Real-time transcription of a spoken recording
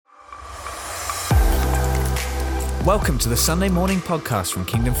Welcome to the Sunday morning podcast from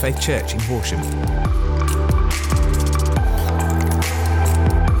Kingdom Faith Church in Horsham.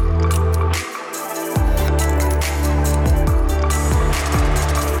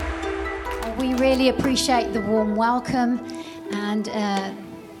 We really appreciate the warm welcome and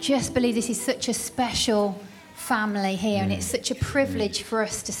just believe this is such a special family here, and it's such a privilege for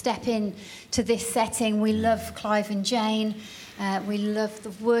us to step in to this setting. We love Clive and Jane. We love the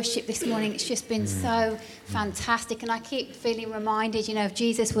worship this morning. It's just been so fantastic. And I keep feeling reminded, of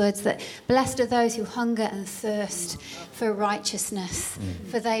Jesus' words that blessed are those who hunger and thirst for righteousness,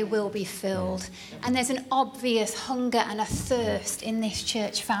 for they will be filled. And there's an obvious hunger and a thirst in this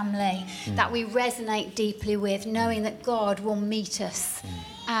church family that we resonate deeply with, knowing that God will meet us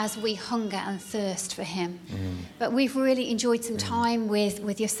as we hunger and thirst for him. But we've really enjoyed some time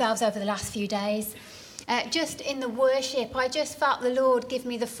with yourselves over the last few days. Just in the worship, I just felt the Lord give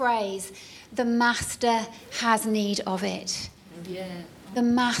me the phrase, the Master has need of it. Yeah. The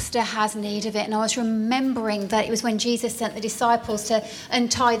Master has need of it. And I was remembering that it was when Jesus sent the disciples to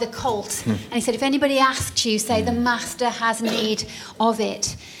untie the colt. And he said, if anybody asks you, say, the Master has need of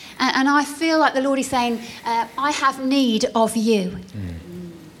it. And I feel like the Lord is saying, I have need of you.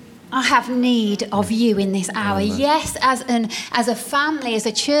 I have need of you in this hour. Amen. Yes, as a family, as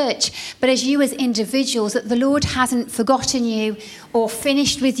a church, but as you as individuals, that the Lord hasn't forgotten you or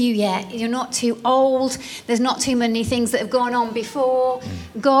finished with you yet. You're not too old. There's not too many things that have gone on before.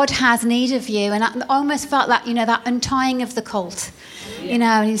 God has need of you. And I almost felt that, that untying of the colt.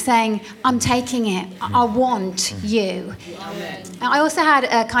 And he's saying, I'm taking it. I want you. Amen. I also had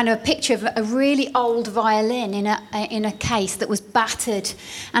a kind of a picture of a really old violin in a case that was battered.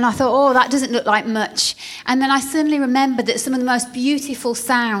 And I thought, that doesn't look like much. And then I suddenly remembered that some of the most beautiful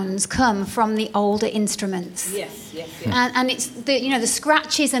sounds come from the older instruments. Yes. And it's the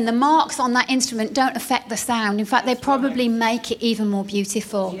scratches and the marks on that instrument don't affect the sound. In fact, they probably make it even more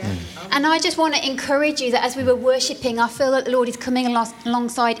beautiful. Yeah. And I just want to encourage you that as we were worshipping, I feel that the Lord is coming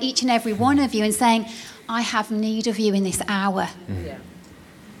alongside each and every one of you and saying, I have need of you in this hour. Yeah.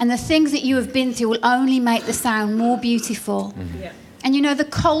 And the things that you have been through will only make the sound more beautiful. Yeah. And the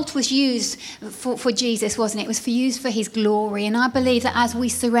colt was used for Jesus, wasn't it? It was used for his glory. And I believe that as we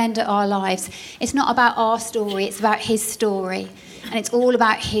surrender our lives, it's not about our story, it's about his story. And it's all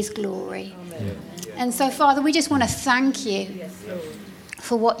about his glory. Amen. And so, Father, we just want to thank you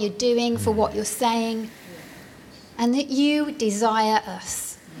for what you're doing, for what you're saying, and that you desire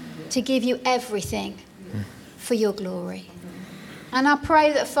us to give you everything for your glory. And I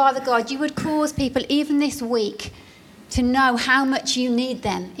pray that, Father God, you would cause people even this week to know how much you need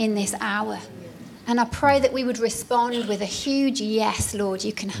them in this hour. And I pray that we would respond with a huge yes, Lord,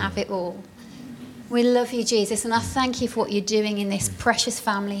 you can have it all. We love you, Jesus, and I thank you for what you're doing in this precious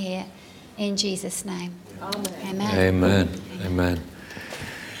family here. In Jesus' name. Amen. Amen. Amen.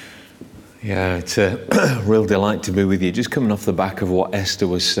 Yeah, it's a real delight to be with you. Just coming off the back of what Esther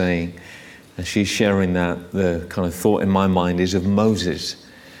was saying, and she's sharing that, the kind of thought in my mind is of Moses.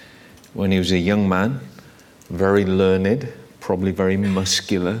 When he was a young man, very learned, probably very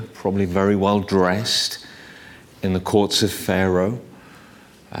muscular, probably very well dressed in the courts of Pharaoh,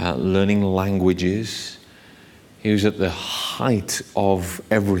 learning languages. He was at the height of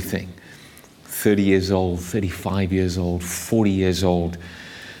everything. 30 years old, 35 years old, 40 years old.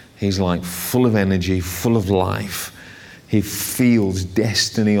 He's like full of energy, full of life. He feels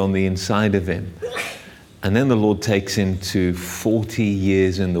destiny on the inside of him. And then the Lord takes him to 40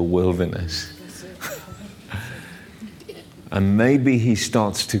 years in the wilderness. And maybe he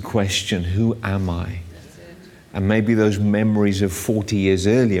starts to question, who am I? And maybe those memories of 40 years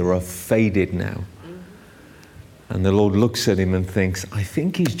earlier are faded now. And the Lord looks at him and thinks, I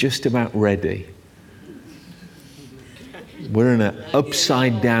think he's just about ready. We're in an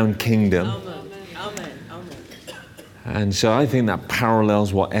upside down kingdom. And so I think that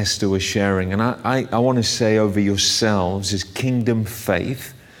parallels what Esther was sharing. And I want to say over yourselves as kingdom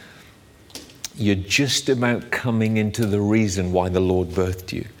faith, you're just about coming into the reason why the Lord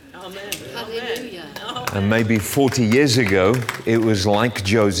birthed you. Amen. Hallelujah. And maybe 40 years ago, it was like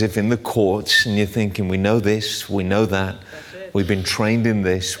Joseph in the courts, and you're thinking, we know this, we know that, we've been trained in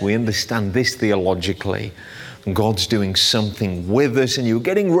this, we understand this theologically, and God's doing something with us, and you're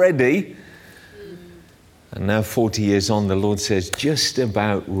getting ready. And now 40 years on, the Lord says, just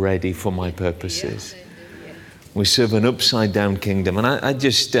about ready for my purposes. We serve an upside down kingdom. And I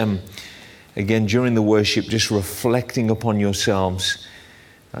just... Again, during the worship, just reflecting upon yourselves,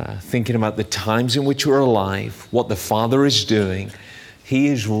 thinking about the times in which we're alive, what the Father is doing. He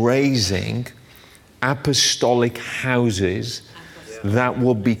is raising apostolic houses that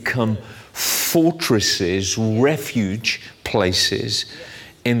will become fortresses, refuge places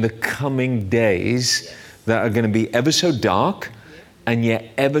in the coming days that are going to be ever so dark and yet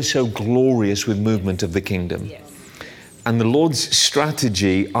ever so glorious with movement of the kingdom. And the Lord's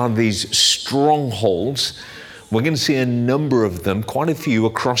strategy are these strongholds. We're going to see a number of them, quite a few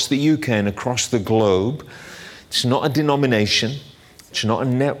across the UK and across the globe. It's not a denomination. It's not a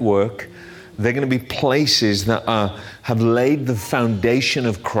network. They're going to be places that have laid the foundation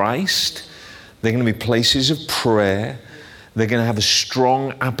of Christ. They're going to be places of prayer. They're going to have a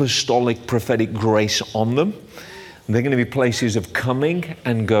strong apostolic prophetic grace on them. They're going to be places of coming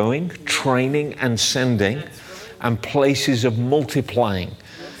and going, training and sending, and places of multiplying.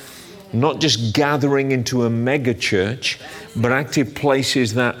 Not just gathering into a mega church, but active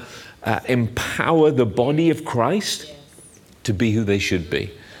places that empower the body of Christ to be who they should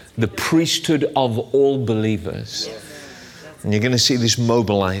be. The priesthood of all believers. And you're going to see this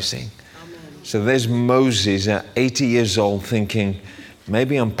mobilizing. So there's Moses at 80 years old thinking,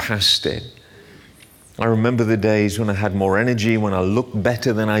 maybe I'm past it. I remember the days when I had more energy, when I looked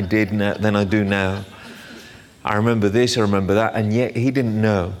better than I do now. I remember this, I remember that, and yet he didn't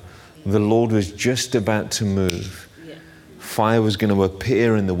know the Lord was just about to move. Fire was going to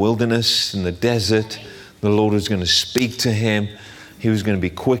appear in the wilderness, in the desert. The Lord was going to speak to him. He was going to be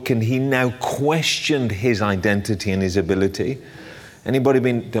quickened. He now questioned his identity and his ability. Anybody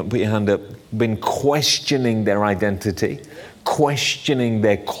don't put your hand up, been questioning their identity, questioning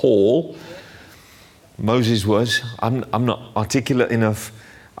their call? Moses was. I'm not articulate enough.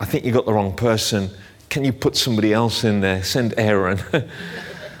 I think you got the wrong person. Can you put somebody else in there? Send Aaron.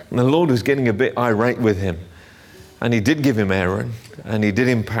 And the Lord was getting a bit irate with him. And he did give him Aaron, and he did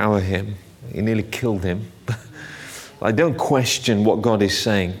empower him. He nearly killed him. I don't question what God is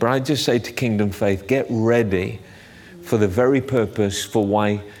saying, but I just say to Kingdom Faith, get ready for the very purpose for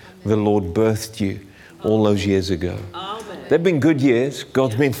why the Lord birthed you all those years ago. They've been good years.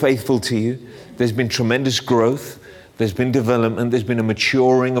 God's been faithful to you. There's been tremendous growth. There's been development. There's been a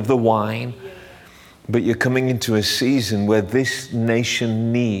maturing of the wine. But you're coming into a season where this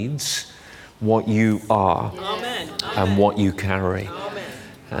nation needs what you are and what you carry.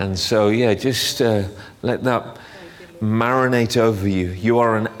 And so, yeah, just let that marinate over you. You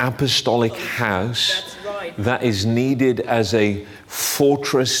are an apostolic house that is needed as a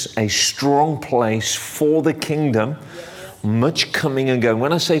fortress, a strong place for the kingdom. Much coming and going.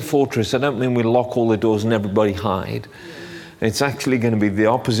 When I say fortress, I don't mean we lock all the doors and everybody hide. It's actually going to be the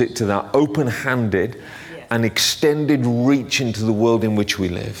opposite to that, open-handed and extended reach into the world in which we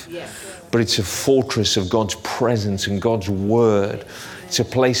live. But it's a fortress of God's presence and God's word. It's a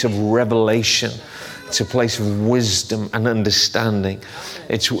place of revelation. It's a place of wisdom and understanding.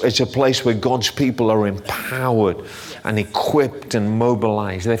 It's a place where God's people are empowered and equipped and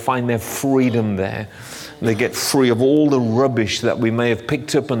mobilized. They find their freedom there. They get free of all the rubbish that we may have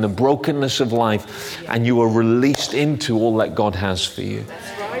picked up and the brokenness of life, and you are released into all that God has for you.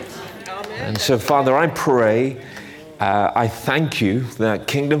 And so, Father, I pray, I thank you that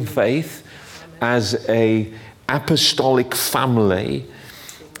Kingdom Faith, as a apostolic family,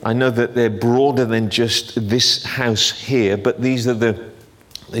 I know that they're broader than just this house here, but this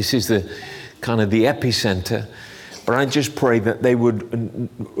is the kind of the epicenter. But I just pray that they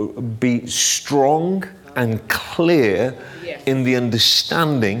would be strong and clear in the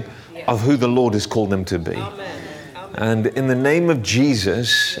understanding of who the Lord has called them to be. And in the name of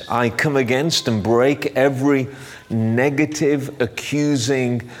Jesus, I come against and break every negative,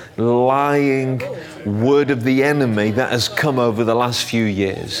 accusing, lying word of the enemy that has come over the last few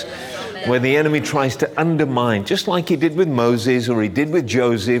years, where the enemy tries to undermine, just like he did with Moses, or he did with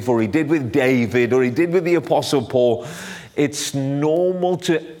Joseph, or he did with David, or he did with the Apostle Paul. It's normal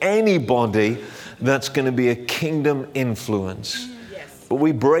to anybody that's going to be a kingdom influence. But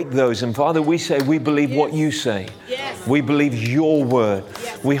we break those. And Father, we say, we believe what you say. We believe your word.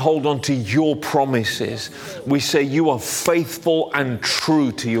 We hold on to your promises. We say you are faithful and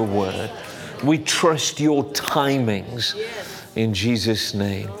true to your word. We trust your timings. In Jesus'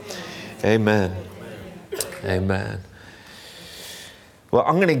 name. Amen. Amen. Well,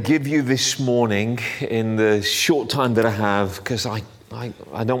 I'm going to give you this morning, in the short time that I have, because I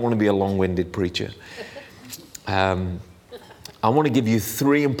don't want to be a long-winded preacher. I want to give you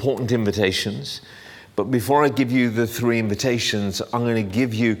 3 important invitations. But before I give you the 3 invitations, I'm going to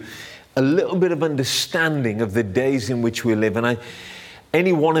give you a little bit of understanding of the days in which we live. And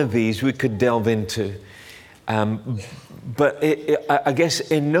any one of these we could delve into. But I guess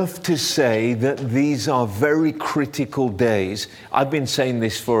enough to say that these are very critical days. I've been saying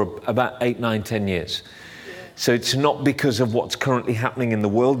this for about 8, 9, 10 years. So it's not because of what's currently happening in the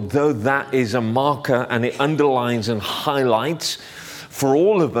world, though that is a marker and it underlines and highlights for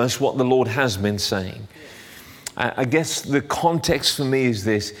all of us what the Lord has been saying. I guess the context for me is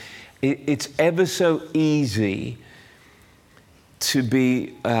this. It's ever so easy to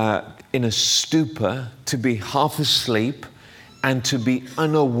be in a stupor, to be half asleep, and to be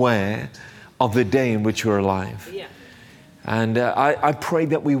unaware of the day in which we're alive. Yeah. And I pray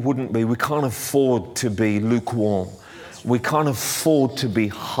that we wouldn't be. We can't afford to be lukewarm. We can't afford to be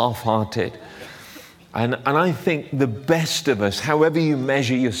half-hearted. And I think the best of us, however you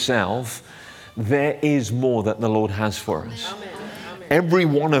measure yourself, there is more that the Lord has for us. Amen. Every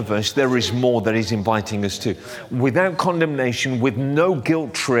one of us, there is more that He's inviting us to. Without condemnation, with no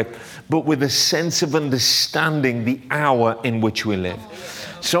guilt trip, but with a sense of understanding the hour in which we live.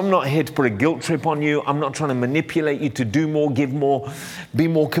 So I'm not here to put a guilt trip on you. I'm not trying to manipulate you to do more, give more, be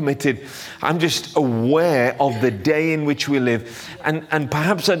more committed. I'm just aware of the day in which we live. And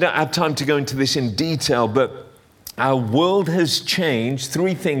perhaps I don't have time to go into this in detail, but our world has changed.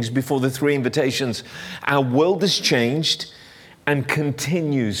 3 things before the 3 invitations. Our world has changed and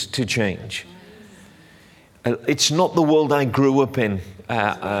continues to change. It's not the world I grew up in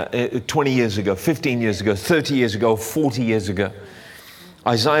 20 years ago, 15 years ago, 30 years ago, 40 years ago.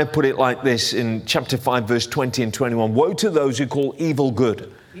 Isaiah put it like this in chapter 5, verse 20 and 21. Woe to those who call evil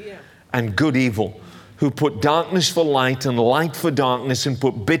good and good evil, who put darkness for light and light for darkness, and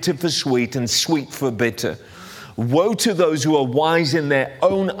put bitter for sweet and sweet for bitter. Woe to those who are wise in their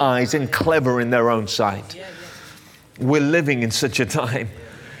own eyes and clever in their own sight. We're living in such a time.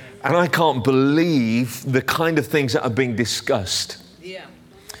 And I can't believe the kind of things that are being discussed.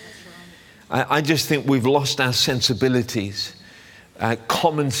 I just think we've lost our sensibilities.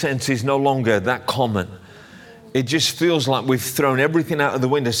 Common sense is no longer that common. It just feels like we've thrown everything out of the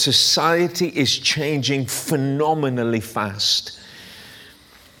window. Society is changing phenomenally fast.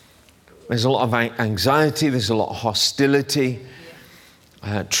 There's a lot of anxiety. There's a lot of hostility.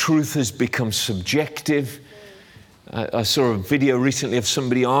 Truth has become subjective. I saw a video recently of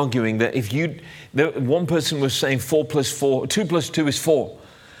somebody arguing that one person was saying 2 plus 2 is 4.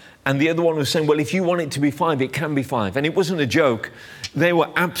 And the other one was saying, well, if you want it to be 5, it can be 5. And it wasn't a joke. They were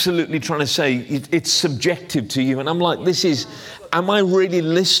absolutely trying to say it's subjective to you. And I'm like, am I really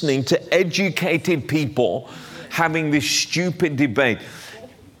listening to educated people having this stupid debate?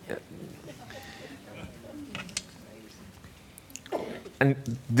 And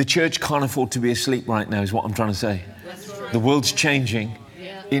the church can't afford to be asleep right now, is what I'm trying to say. The world's changing.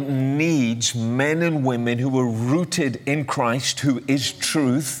 It needs men and women who are rooted in Christ, who is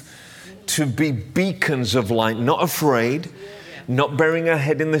truth, to be beacons of light, not afraid, not burying our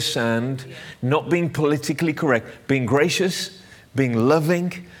head in the sand, not being politically correct, being gracious, being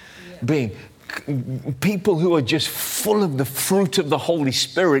loving, being people who are just full of the fruit of the Holy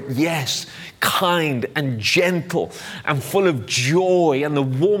Spirit. Yes, kind and gentle and full of joy and the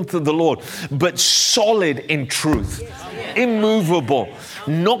warmth of the Lord, but solid in truth, immovable,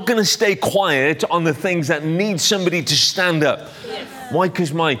 not going to stay quiet on the things that need somebody to stand up. Why?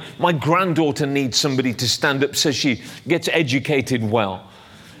 Because my granddaughter needs somebody to stand up so she gets educated well.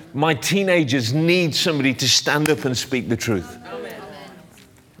 My teenagers need somebody to stand up and speak the truth.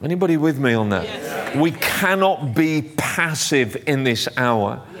 Anybody with me on that? Yes. We cannot be passive in this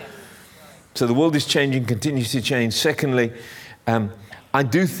hour. So the world is changing, continues to change. Secondly, I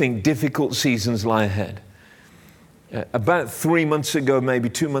do think difficult seasons lie ahead. About 3 months ago, maybe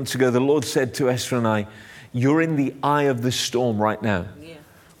 2 months ago, the Lord said to Esther and I, you're in the eye of the storm right now. Yeah.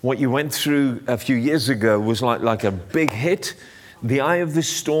 What you went through a few years ago was like a big hit. The eye of the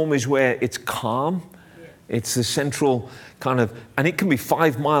storm is where it's calm. Yeah. It's the central kind of, and it can be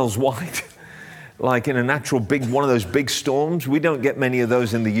 5 miles wide, like in a natural one of those big storms. We don't get many of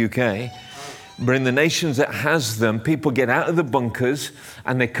those in the UK. But in the nations that has them, people get out of the bunkers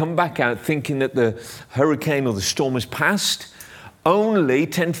and they come back out thinking that the hurricane or the storm has passed, only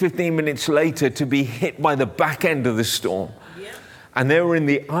 10, 15 minutes later to be hit by the back end of the storm. Yeah. And they were in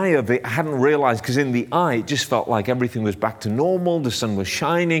the eye of it, hadn't realized, because in the eye, it just felt like everything was back to normal. The sun was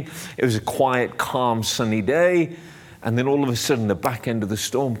shining. It was a quiet, calm, sunny day. And then all of a sudden, the back end of the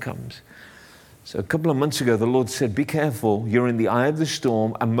storm comes. So a couple of months ago, the Lord said, be careful. You're in the eye of the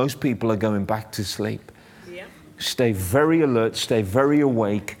storm, and most people are going back to sleep. Yeah. Stay very alert, stay very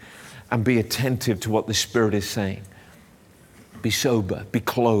awake, and be attentive to what the Spirit is saying. Be sober, be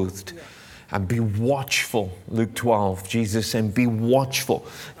clothed, and be watchful. Luke 12, Jesus saying, be watchful.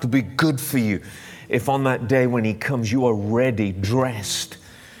 It'll be good for you if on that day when He comes, you are ready, dressed.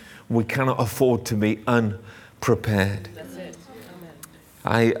 We cannot afford to be unprepared. That's it.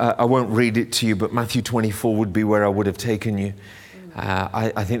 I won't read it to you, but Matthew 24 would be where I would have taken you.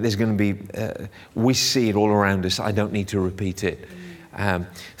 I think there's going to be, we see it all around us. I don't need to repeat it.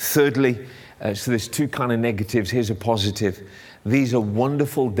 Thirdly, so there's two kind of negatives. Here's a positive. These are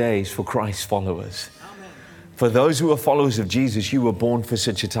wonderful days for Christ's followers. For those who are followers of Jesus, you were born for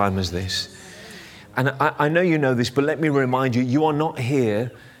such a time as this. And I know you know this, but let me remind you, you are not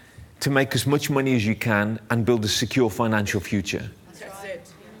here to make as much money as you can and build a secure financial future. That's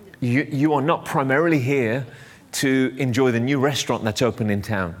it. You are not primarily here to enjoy the new restaurant that's open in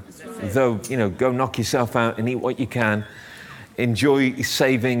town. Though, go knock yourself out and eat what you can. Enjoy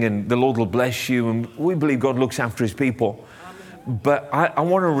saving and the Lord will bless you. And we believe God looks after his people. But I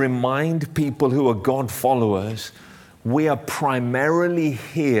want to remind people who are God followers, we are primarily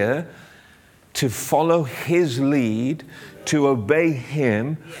here to follow his lead, to obey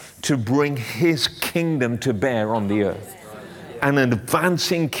him, to bring his kingdom to bear on the earth. An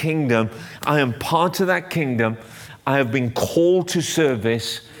advancing kingdom. I am part of that kingdom. I have been called to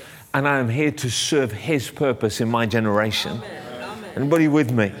service, and I am here to serve his purpose in my generation. Anybody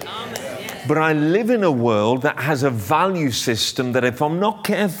with me? But I live in a world that has a value system that if I'm not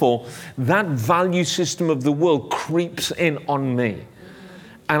careful, that value system of the world creeps in on me.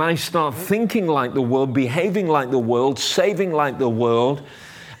 And I start thinking like the world, behaving like the world, saving like the world.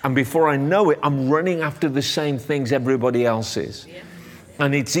 And before I know it, I'm running after the same things everybody else is.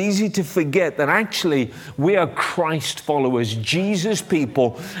 And it's easy to forget that actually we are Christ followers, Jesus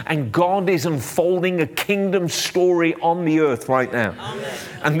people, and God is unfolding a kingdom story on the earth right now. Amen.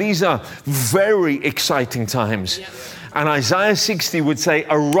 And these are very exciting times. Yes. And Isaiah 60 would say,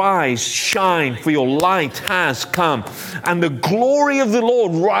 arise, shine, for your light has come. And the glory of the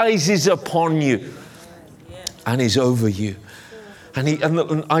Lord rises upon you and is over you. And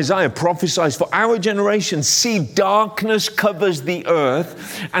Isaiah prophesies for our generation, see, darkness covers the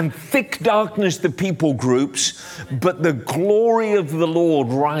earth and thick darkness the people groups, but the glory of the Lord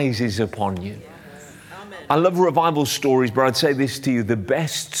rises upon you. I love revival stories, but I'd say this to you, the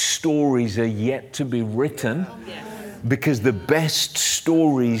best stories are yet to be written because the best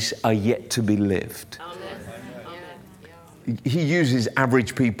stories are yet to be lived. He uses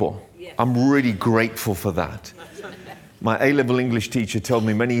average people. I'm really grateful for that. My A-level English teacher told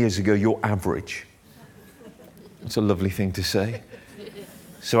me many years ago, you're average. It's a lovely thing to say.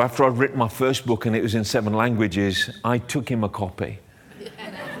 So after I'd written my first book and it was in 7 languages, I took him a copy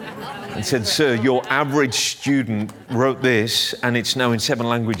and said, sir, your average student wrote this and it's now in 7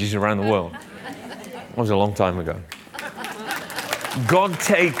 languages around the world. That was a long time ago. God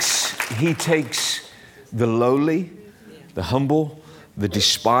takes the lowly, the humble, the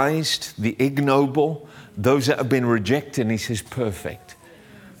despised, the ignoble, those that have been rejected, and he says, perfect.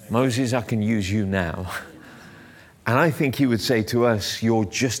 Moses, I can use you now. And I think he would say to us, you're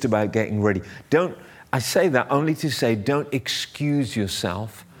just about getting ready. I say that only to say, don't excuse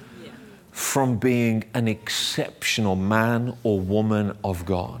yourself from being an exceptional man or woman of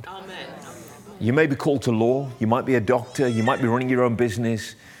God. Amen. You may be called to law. You might be a doctor. You might be running your own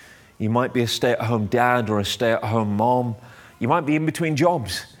business. You might be a stay-at-home dad or a stay-at-home mom. You might be in between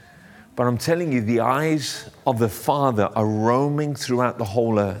jobs. But I'm telling you, the eyes of the Father are roaming throughout the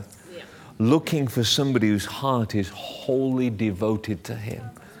whole earth, looking for somebody whose heart is wholly devoted to him.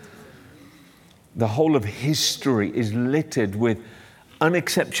 The whole of history is littered with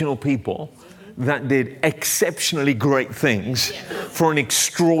unexceptional people that did exceptionally great things for an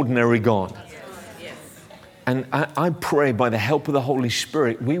extraordinary God. And I pray by the help of the Holy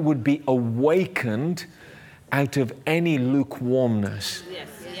Spirit, we would be awakened out of any lukewarmness.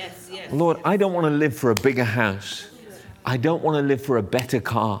 Lord, I don't want to live for a bigger house. I don't want to live for a better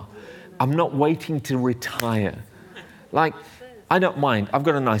car. I'm not waiting to retire. Like, I don't mind. I've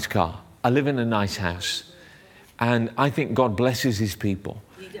got a nice car. I live in a nice house. And I think God blesses his people.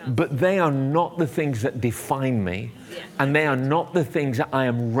 But they are not the things that define me. And they are not the things that I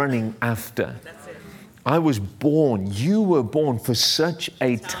am running after. I was born, you were born for such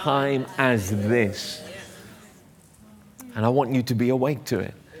a time as this. And I want you to be awake to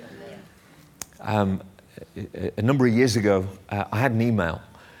it. A number of years ago, I had an email,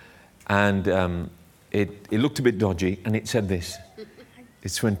 and it looked a bit dodgy, and it said this.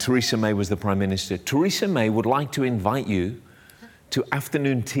 It's when Theresa May was the Prime Minister. Theresa May would like to invite you to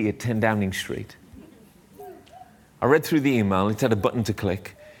afternoon tea at 10 Downing Street. I read through the email. It had a button to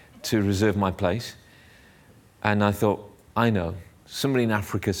click to reserve my place. And I thought, I know, somebody in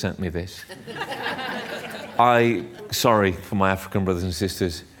Africa sent me this. Sorry for my African brothers and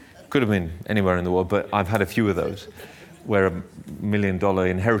sisters. Could have been anywhere in the world, but I've had a few of those where $1 million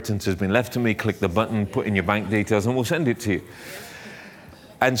inheritance has been left to me. Click the button, put in your bank details, and we'll send it to you.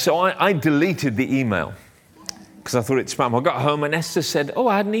 And so I deleted the email because I thought it's spam. I got home and Esther said,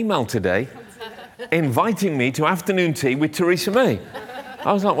 I had an email today inviting me to afternoon tea with Theresa May.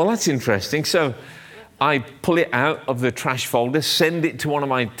 I was like, well, that's interesting. So I pull it out of the trash folder, send it to one of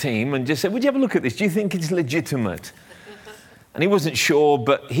my team and just say, would you have a look at this? Do you think it's legitimate? And he wasn't sure,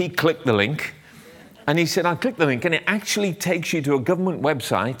 but he clicked the link. And he said, I clicked the link and it actually takes you to a government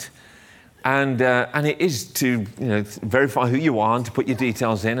website. And it is to verify who you are and to put your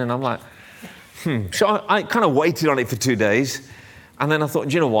details in. And I'm like, So I kind of waited on it for 2 days. And then I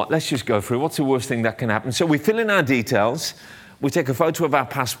thought, you know what, let's just go through. What's the worst thing that can happen? So we fill in our details. We take a photo of our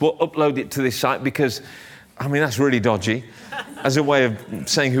passport, upload it to this site because, that's really dodgy as a way of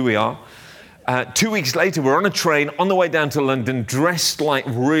saying who we are. 2 weeks later, we're on a train on the way down to London, dressed like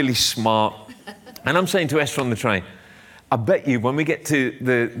really smart. And I'm saying to Esther on the train, I bet you when we get to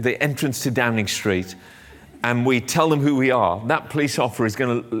the entrance to Downing Street and we tell them who we are, that police officer is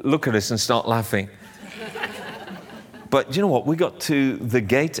going to look at us and start laughing. But do you know what? We got to the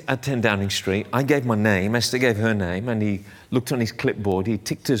gate at 10 Downing Street. I gave my name, Esther gave her name, and he looked on his clipboard, he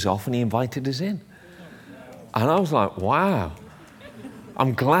ticked us off and he invited us in. And I was like, wow,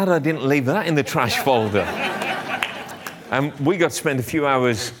 I'm glad I didn't leave that in the trash folder. And we got to spend a few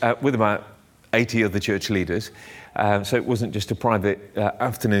hours with about 80 other church leaders. So it wasn't just a private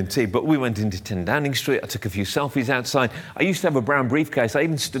afternoon tea, but we went into 10 Downing Street. I took a few selfies outside. I used to have a brown briefcase. I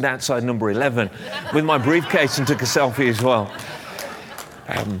even stood outside number 11 with my briefcase and took a selfie as well.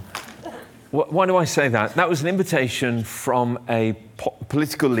 Why do I say that? That was an invitation from a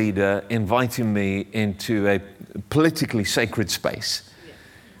political leader inviting me into a politically sacred space.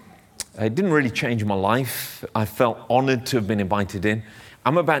 It didn't really change my life. I felt honored to have been invited in.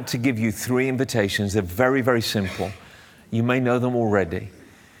 I'm about to give you 3 invitations. They're very, very simple. You may know them already,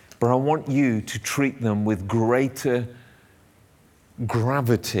 but I want you to treat them with greater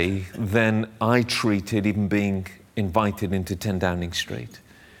gravity than I treated even being invited into 10 Downing Street.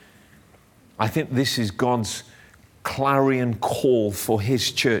 I think this is God's clarion call for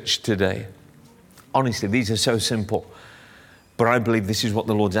His church today. Honestly, these are so simple, but I believe this is what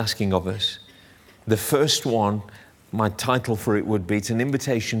the Lord's asking of us. The first one, my title for it would be, it's an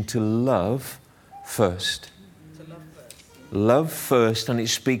invitation to love first. To love first. Love first, and it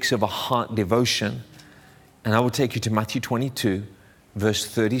speaks of a heart devotion. And I will take you to Matthew 22, verse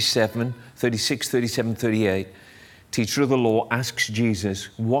 36, 37, 38. Teacher of the law asks Jesus,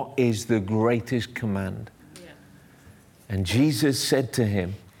 what is the greatest command? Yeah. And Jesus said to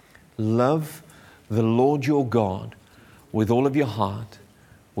him, love the Lord your God with all of your heart,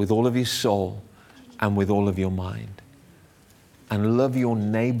 with all of your soul, and with all of your mind. And love your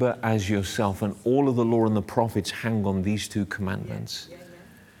neighbor as yourself. And all of the law and the prophets hang on these 2 commandments.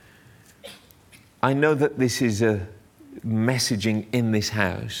 I know that this is a messaging in this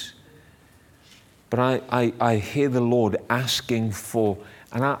house, but I hear the Lord asking for,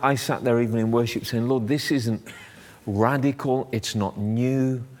 and I sat there even in worship saying, Lord, this isn't radical, it's not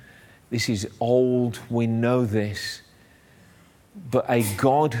new, this is old, we know this. But a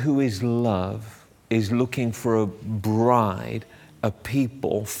God who is love is looking for a bride, a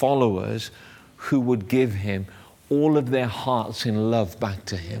people, followers, who would give Him all of their hearts in love back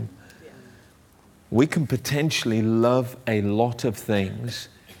to Him. We can potentially love a lot of things,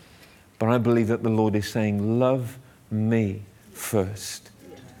 but I believe that the Lord is saying, love me first.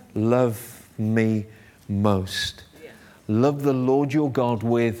 Love me most. Love the Lord your God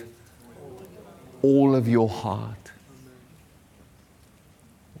with all of your heart,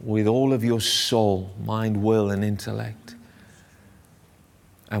 with all of your soul, mind, will, and intellect,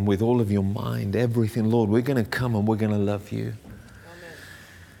 and with all of your mind, everything. Lord, we're going to come and we're going to love you. Amen.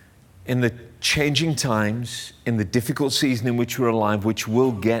 In the changing times, in the difficult season in which we're alive, which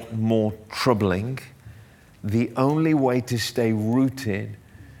will get more troubling, the only way to stay rooted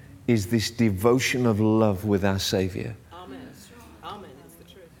is this devotion of love with our Savior. Amen. Amen. It's the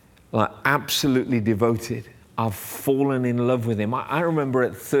truth. Like absolutely devoted. I've fallen in love with Him. I remember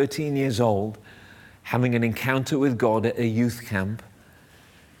at 13 years old having an encounter with God at a youth camp.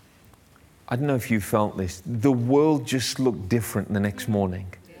 I don't know if you felt this. The world just looked different the next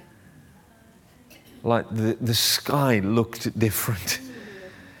morning. Like the sky looked different.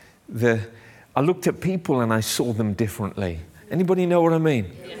 I looked at people and I saw them differently. Anybody know what I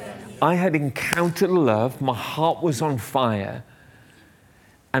mean? Yes. I had encountered love. My heart was on fire.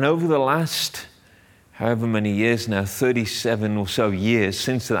 And over the last, however many years now, 37 or so years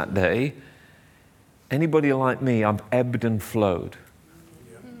since that day, anybody like me, I've ebbed and flowed.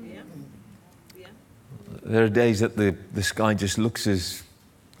 Yeah. There are days that the sky just looks as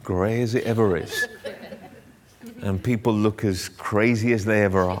grey as it ever is. and people look as crazy as they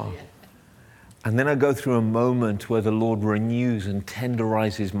ever are. And then I go through a moment where the Lord renews and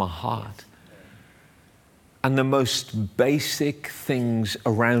tenderizes my heart. And the most basic things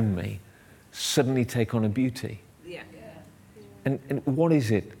around me suddenly take on a beauty. Yeah. And what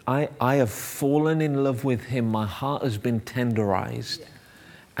is it? I have fallen in love with Him. My heart has been tenderized,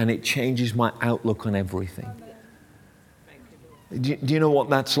 and it changes my outlook on everything. Do you know what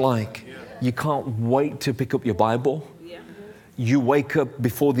that's like? You can't wait to pick up your Bible. You wake up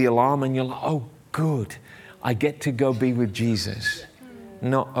before the alarm and you're like, oh, good. I get to go be with Jesus.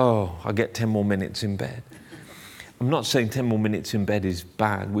 Not, oh, I get 10 more minutes in bed. I'm not saying 10 more minutes in bed is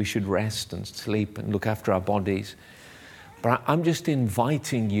bad. We should rest and sleep and look after our bodies. But I'm just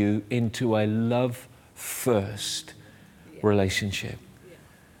inviting you into a love first relationship.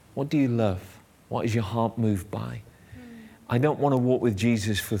 What do you love? What is your heart moved by? I don't want to walk with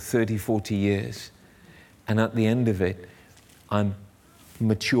Jesus for 30, 40 years. And at the end of it, I'm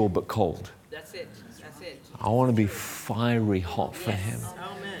mature but cold. That's it. That's it. I want to be fiery hot for Him.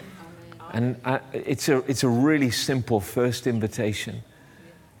 Amen. And it's a really simple first invitation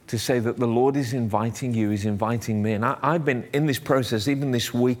to say that the Lord is inviting you, He's inviting me. And I've been in this process even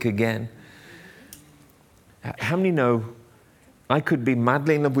this week again. How many know I could be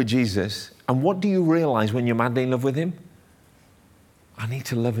madly in love with Jesus? And what do you realize when you're madly in love with Him? I need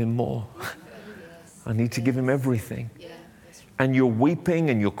to love Him more. I need to give Him everything. And you're weeping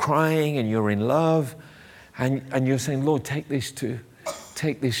and you're crying and you're in love. And you're saying, Lord, take this too.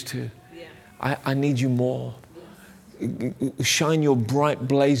 Take this too. I need you more. Shine your bright,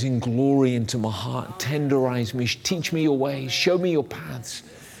 blazing glory into my heart. Tenderize me. Teach me your ways. Show me your paths.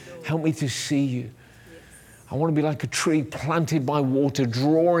 Help me to see you. I want to be like a tree planted by water,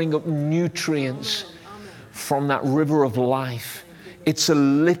 drawing up nutrients from that river of life. It's a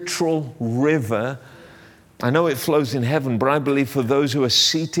literal river. I know it flows in heaven, but I believe for those who are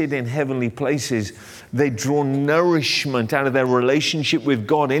seated in heavenly places, they draw nourishment out of their relationship with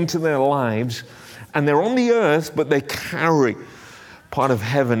God into their lives. And they're on the earth, but they carry part of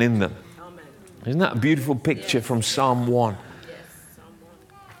heaven in them. Isn't that a beautiful picture from Psalm 1?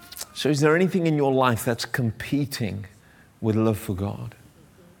 So is there anything in your life that's competing with love for God?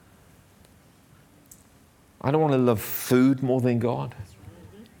 I don't want to love food more than God.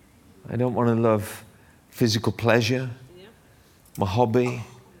 I don't want to love physical pleasure, my hobby,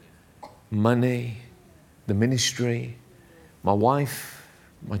 money, the ministry, my wife,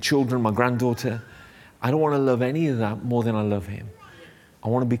 my children, my granddaughter. I don't want to love any of that more than I love Him. I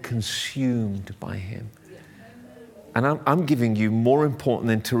want to be consumed by Him. And I'm giving you more important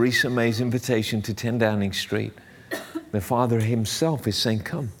than Theresa May's invitation to 10 Downing Street. The Father Himself is saying,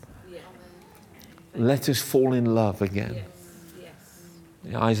 come. Let us fall in love again.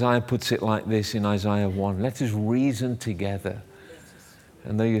 Isaiah puts it like this in Isaiah 1. Let us reason together.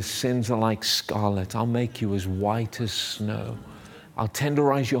 And though your sins are like scarlet, I'll make you as white as snow. I'll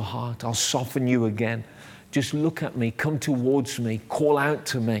tenderize your heart. I'll soften you again. Just look at me. Come towards me. Call out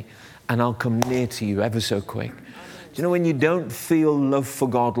to me. And I'll come near to you ever so quick. Do you know when you don't feel love for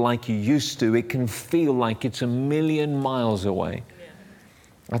God like you used to, it can feel like it's 1,000,000 miles away.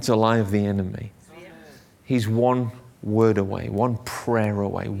 That's a lie of the enemy. He's one word away, one prayer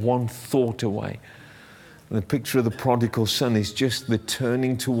away, one thought away. The picture of the prodigal son is just the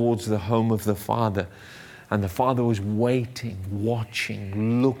turning towards the home of the Father. And the Father was waiting,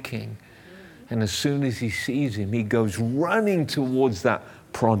 watching, looking. And as soon as He sees him, He goes running towards that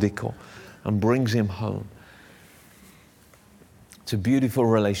prodigal and brings him home. It's a beautiful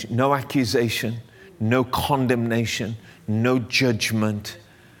relation. No accusation, no condemnation, no judgment.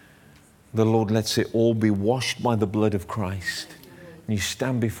 The Lord lets it all be washed by the blood of Christ. And you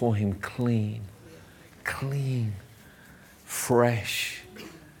stand before Him clean, fresh,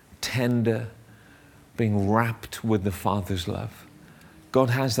 tender, being wrapped with the Father's love. God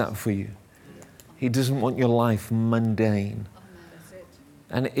has that for you. He doesn't want your life mundane.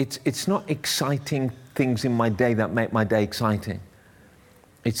 And it's not exciting things in my day that make my day exciting.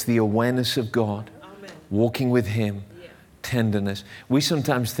 It's the awareness of God, walking with Him, tenderness. We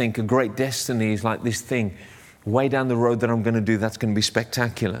sometimes think a great destiny is like this thing way down the road that I'm going to do that's going to be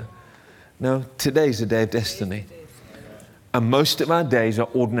spectacular. No, today's a day of destiny. And most of our days are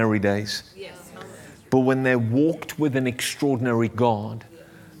ordinary days. But when they're walked with an extraordinary God,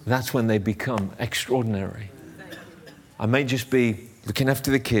 that's when they become extraordinary. I may just be looking after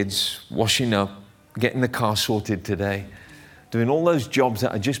the kids, washing up, getting the car sorted today, doing all those jobs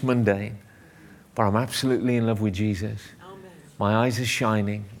that are just mundane, but I'm absolutely in love with Jesus. My eyes are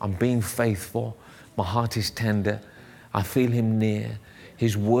shining. I'm being faithful. My heart is tender. I feel Him near.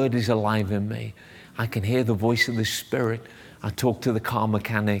 His word is alive in me. I can hear the voice of the Spirit. I talk to the car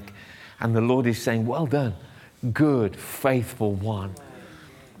mechanic, and the Lord is saying, well done, good, faithful one.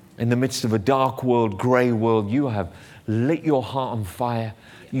 In the midst of a dark world, grey world, you have lit your heart on fire.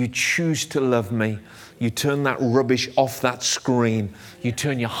 You choose to love me. You turn that rubbish off that screen. You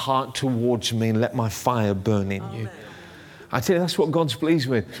turn your heart towards me and let my fire burn in you. I tell you, that's what God's pleased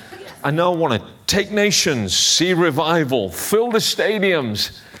with. I know I want to take nations, see revival, fill the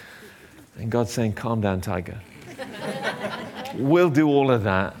stadiums. And God's saying, calm down, Tiger. We'll do all of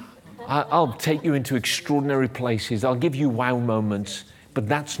that. I'll take you into extraordinary places. I'll give you wow moments, but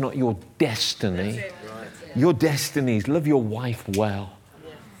that's not your destiny. Your destiny is love your wife well.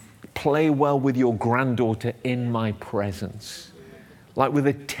 Play well with your granddaughter in my presence. Like with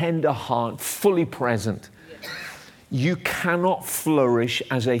a tender heart, fully present. You cannot flourish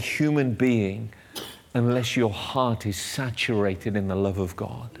as a human being unless your heart is saturated in the love of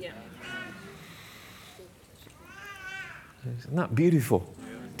God. Isn't that beautiful?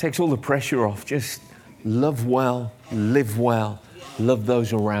 Takes all the pressure off. Just love well, live well, love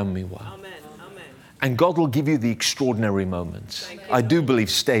those around me well. And God will give you the extraordinary moments. I do believe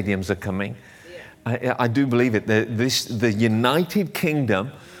stadiums are coming. I do believe it. The United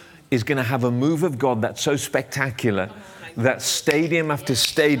Kingdom is going to have a move of God that's so spectacular that stadium after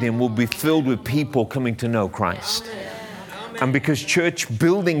stadium will be filled with people coming to know Christ. And because church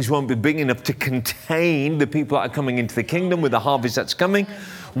buildings won't be big enough to contain the people that are coming into the kingdom with the harvest that's coming,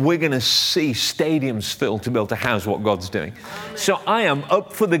 we're going to see stadiums filled to be able to house what God's doing. So I am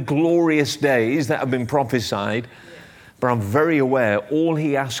up for the glorious days that have been prophesied, but I'm very aware all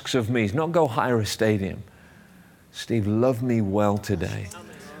he asks of me is not go hire a stadium. Steve, love me well today.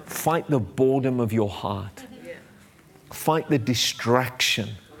 Fight the boredom of your heart. Fight the distraction,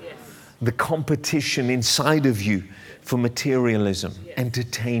 the competition inside of you for materialism,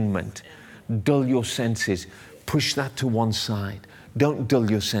 entertainment. Dull your senses. Push that to one side. Don't dull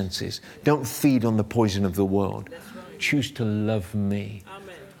your senses. Don't feed on the poison of the world. Choose to love me.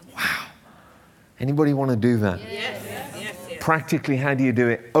 Wow. Anybody want to do that? Yes. Practically, how do you do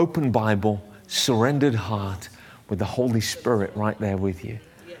it? Open Bible, surrendered heart with the Holy Spirit right there with you.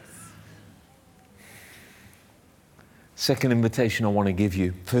 Second invitation I want to give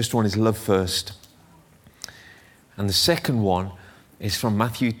you. First one is love first. And the second one is from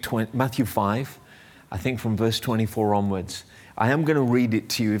Matthew 5, I think from verse 24 onwards. I am going to read it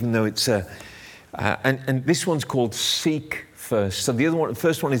to you, even though it's and this one's called Seek First. So the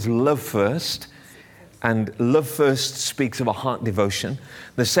first one is Love First, and Love First speaks of a heart devotion.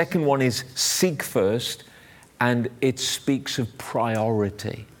 The second one is Seek First, and it speaks of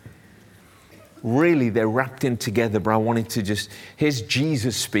priority. Really, they're wrapped in together, but I wanted to just, here's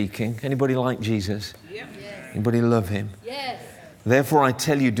Jesus speaking. Anybody like Jesus? Yep. Yes. Anybody love him? Yes. Therefore, I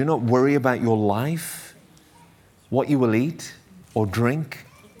tell you, do not worry about your life, what you will eat or drink,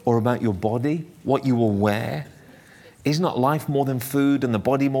 or about your body, what you will wear. Is not life more than food and the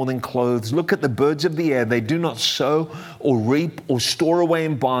body more than clothes? Look at the birds of the air. They do not sow or reap or store away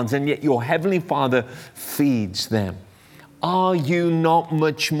in barns, and yet your heavenly Father feeds them. Are you not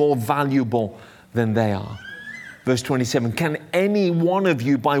much more valuable than they are? Verse 27, can any one of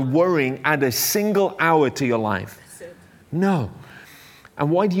you, by worrying, add a single hour to your life? No. And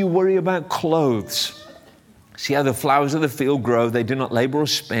why do you worry about clothes? See how the flowers of the field grow, they do not labor or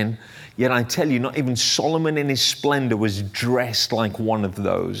spin. Yet I tell you, not even Solomon in his splendor was dressed like one of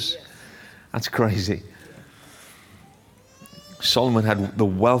those. That's crazy. Solomon had the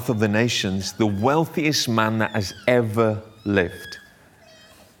wealth of the nations, the wealthiest man that has ever lived,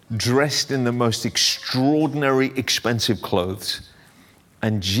 dressed in the most extraordinary, expensive clothes.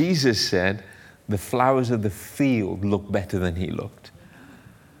 And Jesus said, the flowers of the field look better than he looked.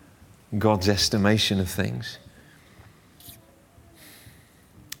 God's estimation of things.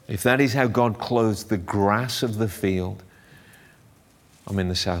 If that is how God clothes the grass of the field, I'm in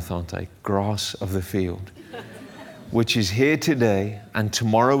the south, aren't I? Grass of the field, which is here today and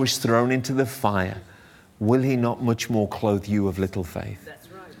tomorrow is thrown into the fire, will he not much more clothe you of little faith? That's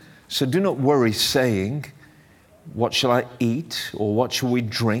right. So do not worry saying, what shall I eat? Or what shall we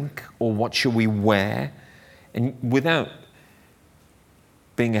drink? Or what shall we wear? And without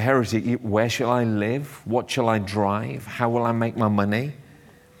being a heretic, where shall I live? What shall I drive? How will I make my money?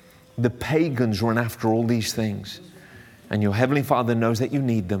 The pagans run after all these things. And your Heavenly Father knows that you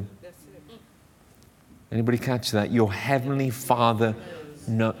need them. Anybody catch that? Your Heavenly Father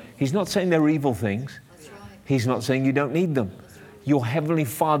knows. He's not saying they're evil things. He's not saying you don't need them. Your Heavenly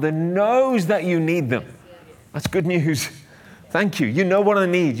Father knows that you need them. That's good news. Thank you. You know what I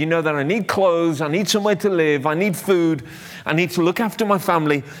need. You know that I need clothes. I need somewhere to live. I need food. I need to look after my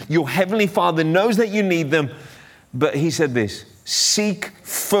family. Your Heavenly Father knows that you need them. But he said this, seek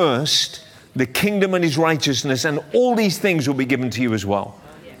first the kingdom and his righteousness, and all these things will be given to you as well.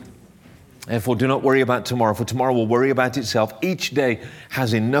 Therefore, do not worry about tomorrow, for tomorrow will worry about itself. Each day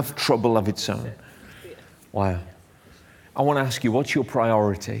has enough trouble of its own. Wow. I want to ask you, what's your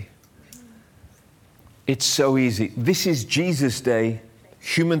priority? It's so easy. This is Jesus' day.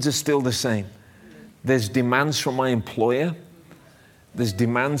 Humans are still the same. There's demands from my employer. There's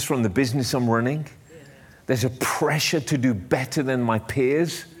demands from the business I'm running. There's a pressure to do better than my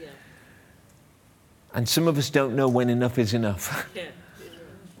peers. And some of us don't know when enough is enough.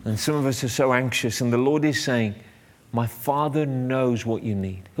 And some of us are so anxious. And the Lord is saying, my Father knows what you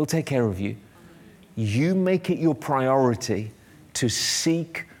need. He'll take care of you. You make it your priority to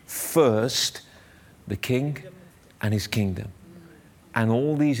seek first the King and his kingdom. And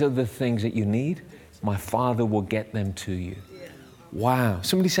all these other things that you need, my Father will get them to you. Wow.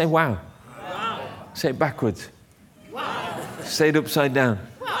 Somebody say wow. Wow. Say it backwards. Wow. Say it upside down.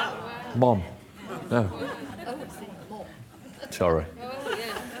 Wow. Mom. No. Sorry.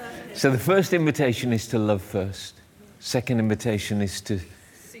 So the first invitation is to love first. Second invitation is to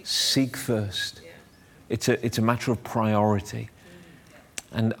seek first. It's a matter of priority.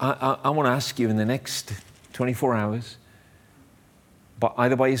 And I want to ask you in the next 24 hours, but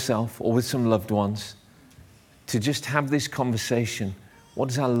either by yourself or with some loved ones, to just have this conversation. What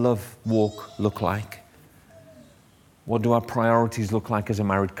does our love walk look like? What do our priorities look like as a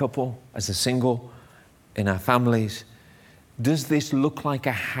married couple, as a single, in our families? Does this look like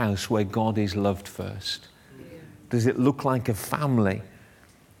a house where God is loved first? Does it look like a family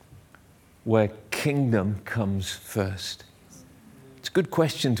where kingdom comes first? It's a good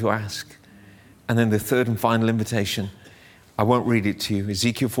question to ask. And then the third and final invitation, I won't read it to you,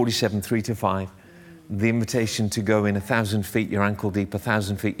 Ezekiel 47, 3-5. The invitation to go in 1,000 feet, your ankle deep,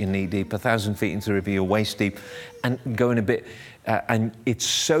 1,000 feet, your knee deep, 1,000 feet into the river, your waist deep, and go in a bit. And it's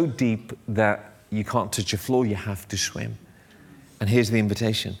so deep that you can't touch the floor, you have to swim. And here's the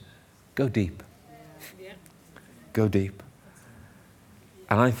invitation. Go deep. Go deep.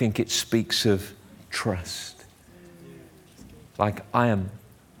 And I think it speaks of trust. Like, I am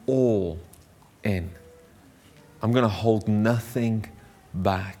all in. I'm going to hold nothing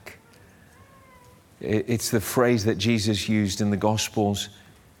back. It's the phrase that Jesus used in the Gospels.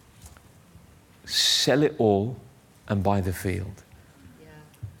 Sell it all and buy the field.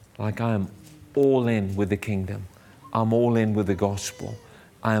 Like, I am all in with the kingdom. I'm all in with the gospel.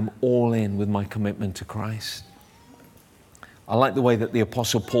 I am all in with my commitment to Christ. I like the way that the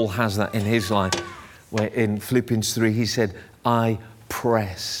Apostle Paul has that in his life, where in Philippians 3, he said, I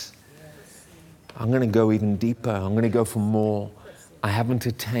press. I'm going to go even deeper. I'm going to go for more. I haven't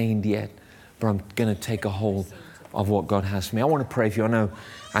attained yet, but I'm going to take a hold of what God has for me. I want to pray for you. I know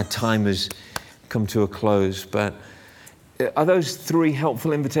our time has come to a close, but are those three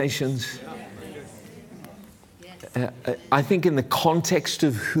helpful invitations? I think in the context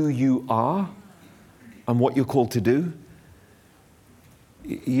of who you are and what you're called to do,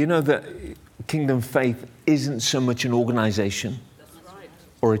 you know that Kingdom Faith isn't so much an organization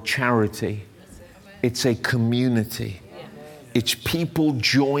or a charity. It's a community. It's people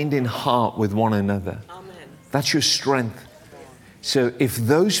joined in heart with one another. That's your strength. So if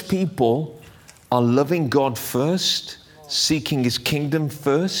those people are loving God first, seeking his kingdom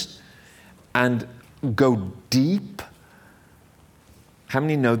first, and go deep, how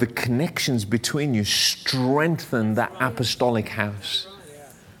many know the connections between you strengthen that apostolic house?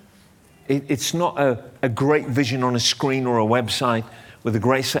 It's not a great vision on a screen or a website with a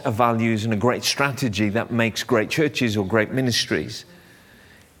great set of values and a great strategy that makes great churches or great ministries.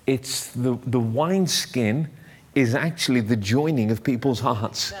 It's the wineskin is actually the joining of people's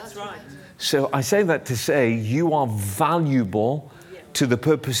hearts. That's right. So I say that to say you are valuable to the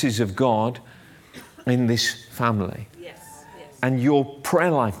purposes of God in this family. Yes. And your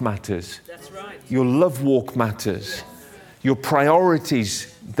prayer life matters. That's right. Your love walk matters. Yes. Your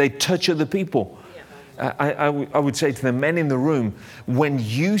priorities, they touch other people. I would say to the men in the room, when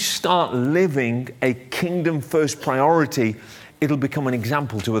you start living a kingdom first priority, it'll become an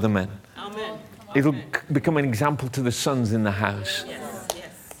example to other men. Amen. It'll become an example to the sons in the house. Yes.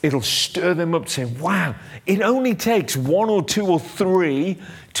 It'll stir them up to say, wow, it only takes one or two or three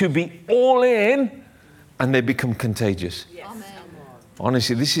to be all in, and they become contagious. Yes.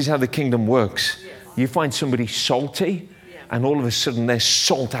 Honestly, this is how the kingdom works. Yes. You find somebody salty, and all of a sudden their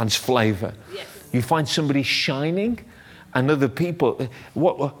salt adds flavor. Yes. You find somebody shining, and other people,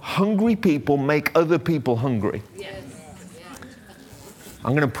 hungry people make other people hungry. Yes.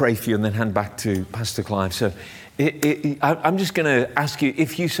 I'm going to pray for you and then hand back to Pastor Clive. So I'm just going to ask you,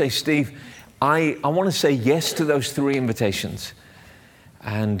 if you say, Steve, I want to say yes to those 3 invitations.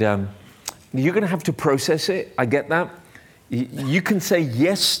 And you're going to have to process it. I get that. You can say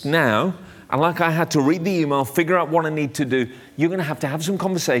yes now. And like I had to read the email, figure out what I need to do. You're going to have some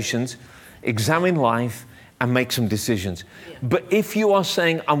conversations, examine life, and make some decisions. Yeah. But if you are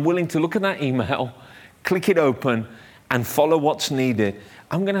saying, I'm willing to look at that email, click it open, and follow what's needed,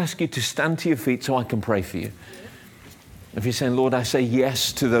 I'm going to ask you to stand to your feet so I can pray for you. Yeah. If you're saying, Lord, I say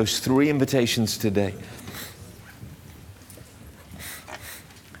yes to those 3 invitations today.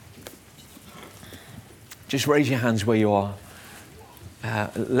 Just raise your hands where you are.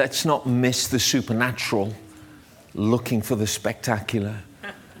 Let's not miss the supernatural, looking for the spectacular.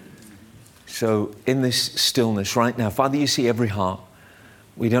 So in this stillness right now, Father, you see every heart.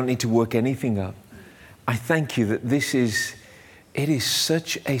 We don't need to work anything up. I thank you that it is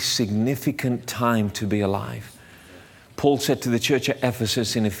such a significant time to be alive. Paul said to the church at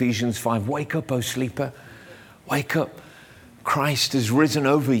Ephesus in Ephesians 5, wake up, O sleeper, wake up. Christ has risen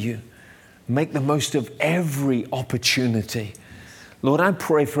over you. Make the most of every opportunity. Lord, I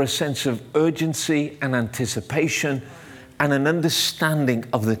pray for a sense of urgency and anticipation and an understanding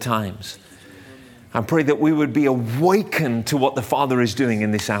of the times. I pray that we would be awakened to what the Father is doing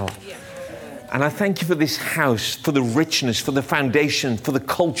in this hour. And I thank you for this house, for the richness, for the foundation, for the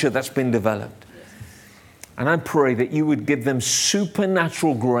culture that's been developed. And I pray that you would give them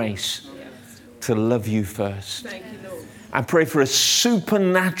supernatural grace to love you first. I pray for a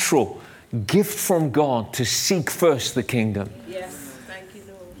supernatural gift from God to seek first the kingdom. Yes, thank you,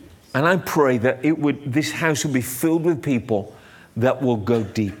 Lord. And I pray that this house will be filled with people that will go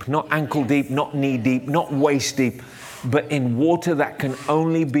deep, not ankle deep, not knee deep, not waist deep, but in water that can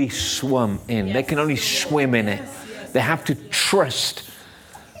only be swum in. Yes. They can only swim in it. Yes. They have to trust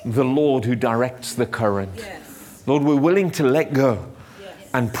the Lord who directs the current. Yes. Lord, we're willing to let go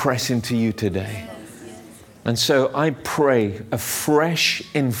and press into you today. And so I pray a fresh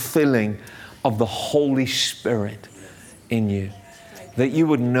infilling of the Holy Spirit in you, that you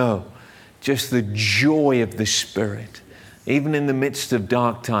would know just the joy of the Spirit, even in the midst of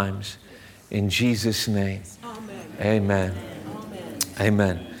dark times. In Jesus' name, amen.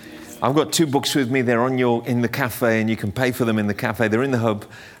 Amen. I've got 2 books with me. They're in the cafe, and you can pay for them in the cafe. They're in the hub.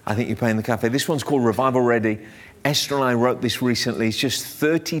 I think you pay in the cafe. This one's called Revival Ready. Esther and I wrote this recently. It's just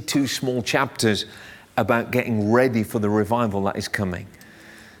 32 small chapters about getting ready for the revival that is coming.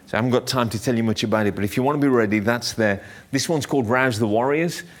 So I haven't got time to tell you much about it, but if you want to be ready, that's there. This one's called Rouse the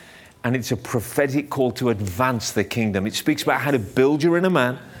Warriors, and it's a prophetic call to advance the kingdom. It speaks about how to build your inner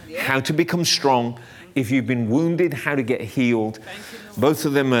man, how to become strong. If you've been wounded, how to get healed. Both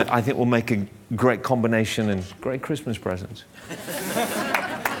of them, I think, will make a great combination and great Christmas presents.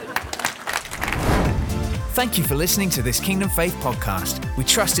 Thank you for listening to this Kingdom Faith podcast. We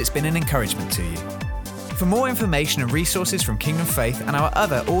trust it's been an encouragement to you. For more information and resources from Kingdom Faith and our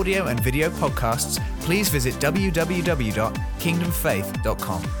other audio and video podcasts, please visit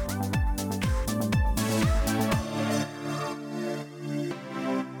www.kingdomfaith.com.